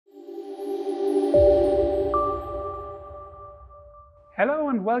Hello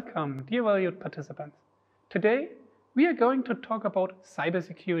and welcome, dear valued participants. Today, we are going to talk about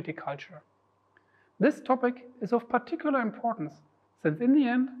cybersecurity culture. This topic is of particular importance since in the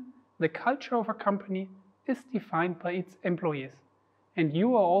end, the culture of a company is defined by its employees, and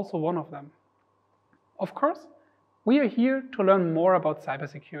you are also one of them. Of course, we are here to learn more about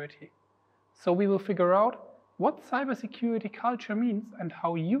cybersecurity. So we will figure out what cybersecurity culture means and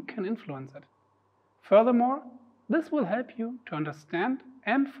how you can influence it. Furthermore, this will help you to understand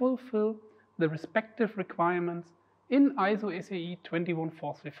and fulfill the respective requirements in ISO SAE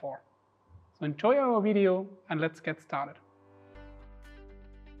 21434. So enjoy our video and let's get started.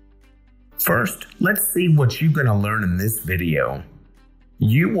 First, let's see what you're going to learn in this video.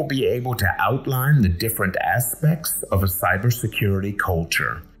 You will be able to outline the different aspects of a cybersecurity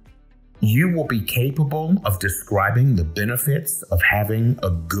culture. You will be capable of describing the benefits of having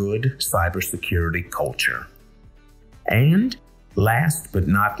a good cybersecurity culture. And last but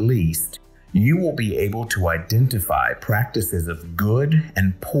not least, you will be able to identify practices of good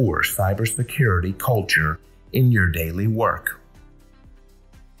and poor cybersecurity culture in your daily work.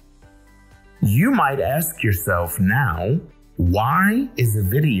 You might ask yourself now, why is a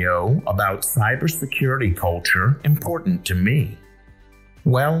video about cybersecurity culture important to me?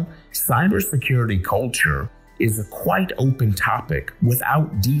 Well, cybersecurity culture is a quite open topic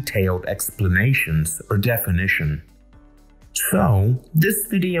without detailed explanations or definition. So, this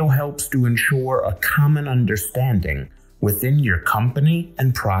video helps to ensure a common understanding within your company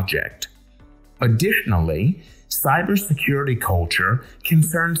and project. Additionally, cybersecurity culture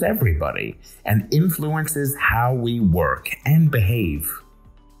concerns everybody and influences how we work and behave.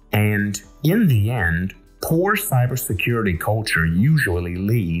 And in the end, poor cybersecurity culture usually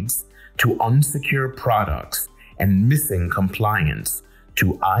leads to unsecure products and missing compliance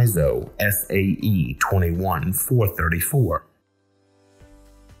to ISO SAE 21434.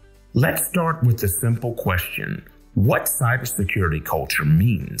 Let's start with the simple question, what cybersecurity culture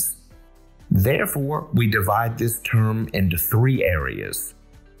means. Therefore, we divide this term into three areas.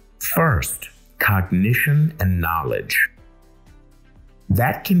 First, cognition and knowledge.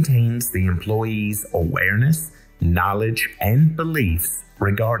 That contains the employee's awareness, knowledge, and beliefs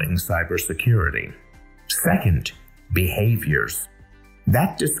regarding cybersecurity. Second, behaviors.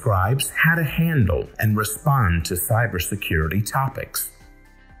 That describes how to handle and respond to cybersecurity topics.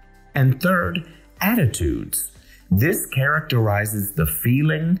 And third, attitudes. This characterizes the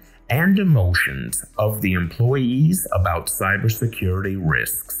feeling and emotions of the employees about cybersecurity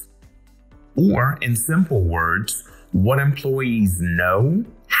risks. Or, in simple words, what employees know,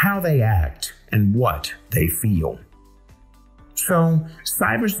 how they act, and what they feel. So,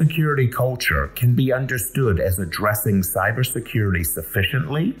 cybersecurity culture can be understood as addressing cybersecurity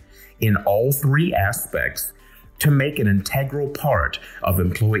sufficiently in all three aspects to make an integral part of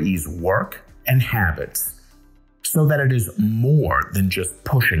employees' work and habits, so that it is more than just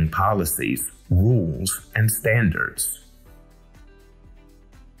pushing policies, rules, and standards.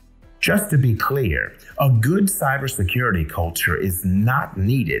 Just to be clear, a good cybersecurity culture is not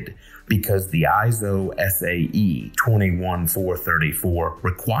needed because the ISO SAE 21434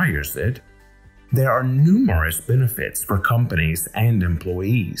 requires it. There are numerous benefits for companies and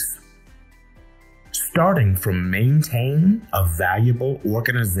employees. Starting from maintaining a valuable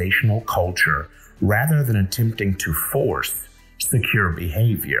organizational culture rather than attempting to force secure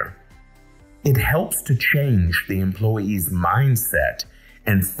behavior. It helps to change the employee's mindset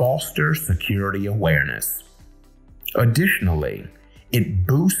and foster security awareness. Additionally, it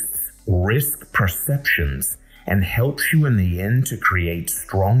boosts risk perceptions and helps you in the end to create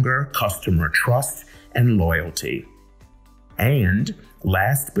stronger customer trust and loyalty. And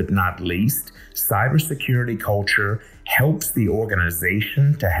last but not least, cybersecurity culture helps the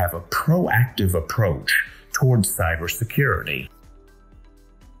organization to have a proactive approach towards cybersecurity.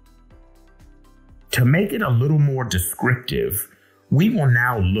 To make it a little more descriptive, we will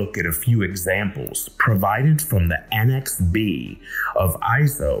now look at a few examples provided from the Annex B of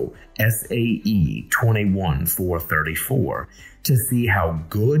ISO SAE 21434 to see how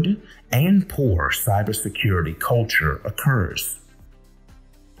good and poor cybersecurity culture occurs.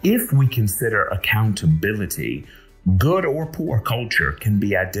 If we consider accountability, good or poor culture can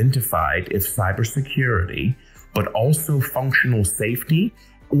be identified if cybersecurity, but also functional safety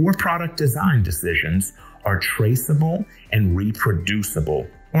or product design decisions are traceable and reproducible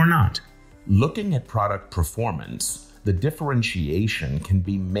or not. Looking at product performance, the differentiation can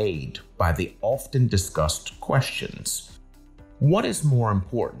be made by the often discussed questions. What is more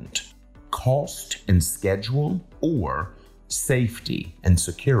important, cost and schedule or safety and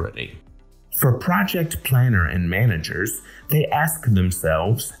security? For project planner and managers, they ask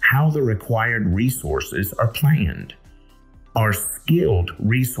themselves how the required resources are planned. Are skilled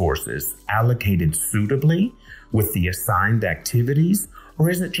resources allocated suitably with the assigned activities, or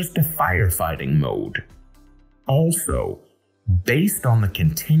is it just a firefighting mode? Also, based on the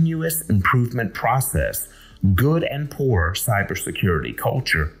continuous improvement process, good and poor cybersecurity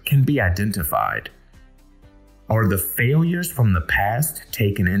culture can be identified. Are the failures from the past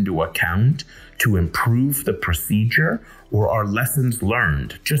taken into account to improve the procedure, or are lessons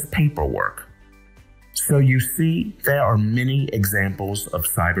learned just paperwork? So you see, there are many examples of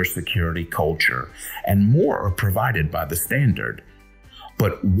cybersecurity culture, and more are provided by the standard.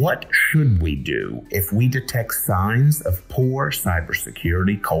 But what should we do if we detect signs of poor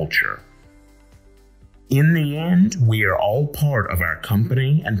cybersecurity culture? In the end, we are all part of our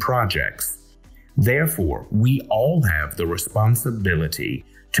company and projects. Therefore, we all have the responsibility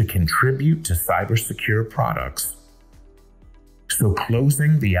to contribute to cybersecure products. So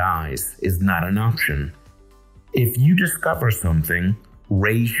closing the eyes is not an option. If you discover something,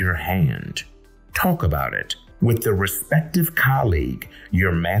 raise your hand. Talk about it with the respective colleague,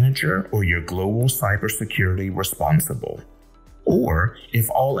 your manager, or your global cybersecurity responsible. Or, if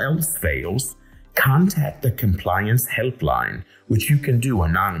all else fails, contact the compliance helpline, which you can do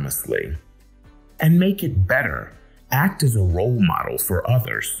anonymously. And make it better. Act as a role model for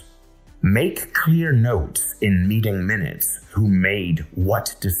others. Make clear notes in meeting minutes who made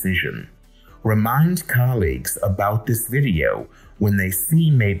what decision. Remind colleagues about this video when they see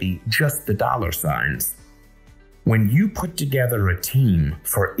maybe just the dollar signs. When you put together a team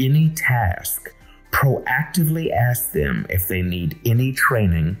for any task, proactively ask them if they need any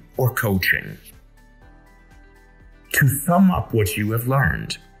training or coaching. To sum up what you have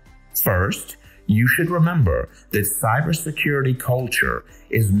learned, first, you should remember that cybersecurity culture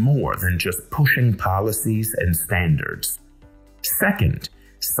is more than just pushing policies and standards. Second,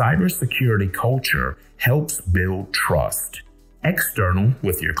 cybersecurity culture helps build trust, external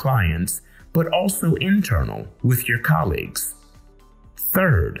with your clients, but also internal with your colleagues.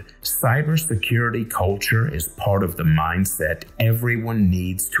 Third, cybersecurity culture is part of the mindset everyone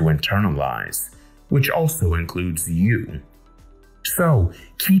needs to internalize, which also includes you. So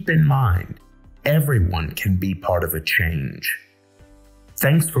keep in mind, everyone can be part of a change.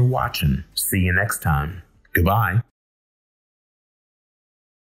 Thanks for watching. See you next time. Goodbye.